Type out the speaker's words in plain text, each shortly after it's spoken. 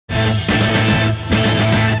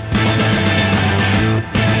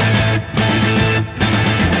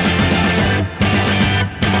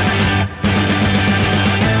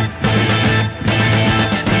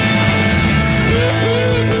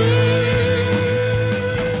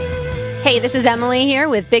Hey, this is Emily here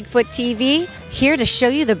with Bigfoot TV, here to show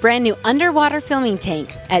you the brand new underwater filming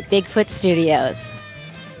tank at Bigfoot Studios.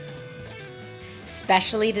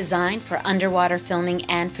 Specially designed for underwater filming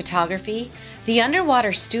and photography, the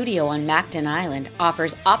underwater studio on Mactan Island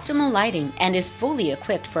offers optimal lighting and is fully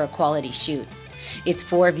equipped for a quality shoot. Its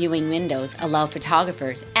 4 viewing windows allow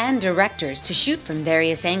photographers and directors to shoot from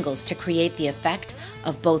various angles to create the effect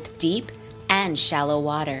of both deep and shallow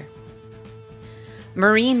water.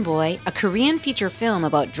 Marine Boy, a Korean feature film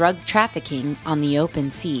about drug trafficking on the open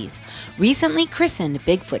seas, recently christened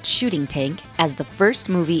Bigfoot's shooting tank as the first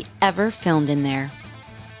movie ever filmed in there.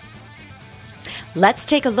 Let's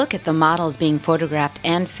take a look at the models being photographed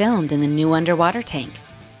and filmed in the new underwater tank.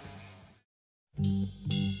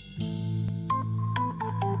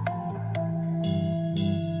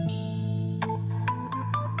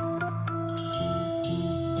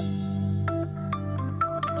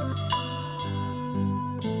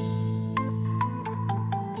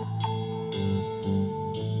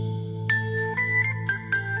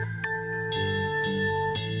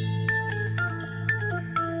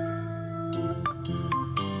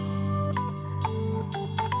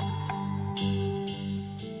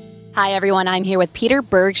 Hi everyone, I'm here with Peter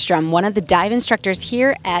Bergstrom, one of the dive instructors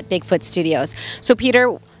here at Bigfoot Studios. So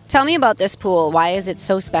Peter, tell me about this pool. Why is it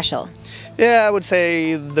so special? Yeah, I would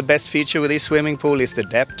say the best feature with this swimming pool is the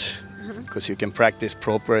depth, because you can practice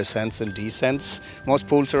proper ascents and descents. Most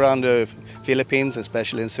pools around the Philippines,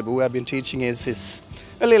 especially in Cebu I've been teaching, is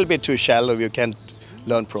a little bit too shallow. You can't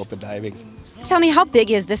learn proper diving. Tell me, how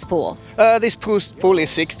big is this pool? This pool is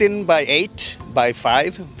 16 by 8 by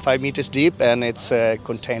 5 meters deep, and it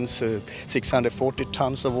contains 640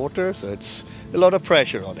 tons of water, so it's a lot of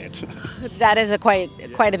pressure on it. That is quite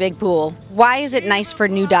a big pool. Why is it nice for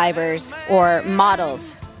new divers or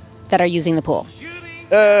models that are using the pool?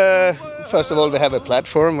 First of all, we have a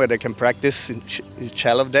platform where they can practice in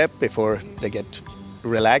shallow depth before they get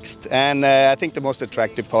relaxed, and I think the most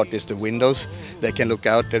attractive part is the windows. They can look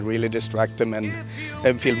out and really distract them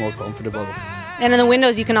and feel more comfortable. And in the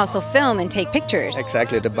windows you can also film and take pictures.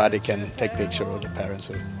 Exactly, the buddy can take picture of the parents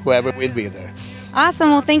or whoever will be there. Awesome,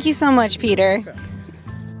 well thank you so much, Peter.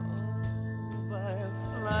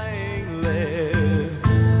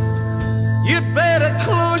 You better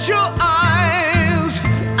close your eyes.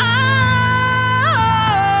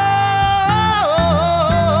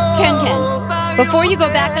 Ken, before you go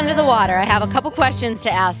back under the water, I have a couple questions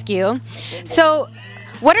to ask you. So,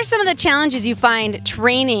 what are some of the challenges you find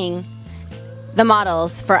training the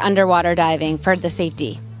models for underwater diving for the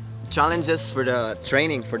safety? Challenges for the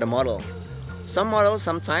training for the model. Some models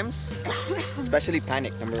sometimes, especially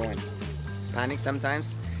panic, number 1. Panic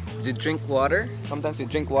sometimes. They drink water. Sometimes they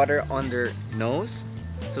drink water on their nose.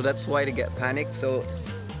 So that's why they get panicked. So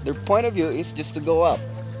their point of view is just to go up.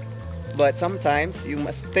 But sometimes you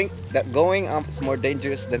must think that going up is more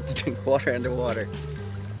dangerous than to drink water underwater.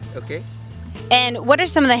 Okay? And what are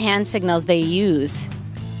some of the hand signals they use?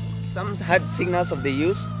 Some had signals of they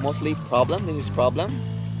use, mostly problem, this is problem.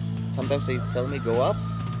 Sometimes they tell me go up,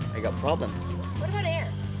 I got problem. What about air?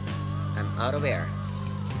 I'm out of air.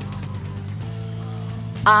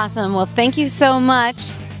 Awesome, well thank you so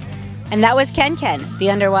much. And that was Ken, the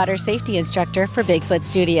underwater safety instructor for Bigfoot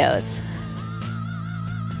Studios.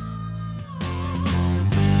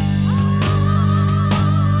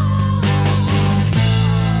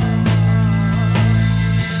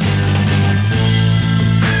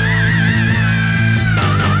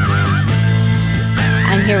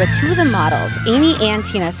 I'm here with 2 of the models, Amy and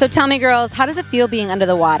Tina. So tell me, girls, how does it feel being under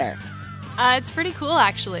the water? It's pretty cool,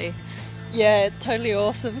 actually. Yeah, it's totally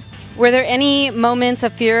awesome. Were there any moments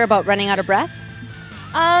of fear about running out of breath?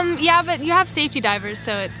 Yeah, but you have safety divers,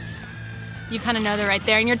 so you kind of know they're right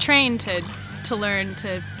there, and you're trained to learn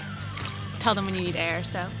to tell them when you need air.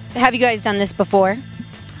 So. Have you guys done this before?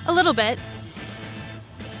 A little bit.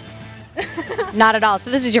 Not at all. So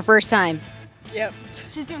this is your first time? Yep.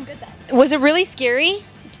 She's doing good then. Was it really scary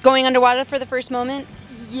going underwater for the first moment?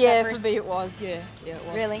 Yeah, for me it was. Yeah, it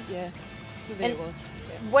was. Really? Yeah, for me it was.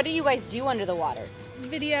 Yeah. What do you guys do under the water?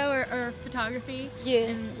 Video or photography. Yeah.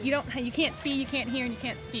 And you can't see, you can't hear, and you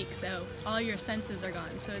can't speak. So all your senses are gone.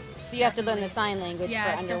 So you have to learn the sign language for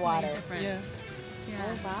underwater. It's different. Yeah.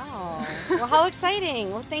 Oh wow! Well, how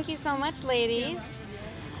exciting! Well, thank you so much, ladies.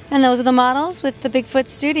 And those are the models with the Bigfoot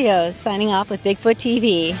Studios. Signing off with Bigfoot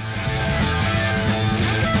TV.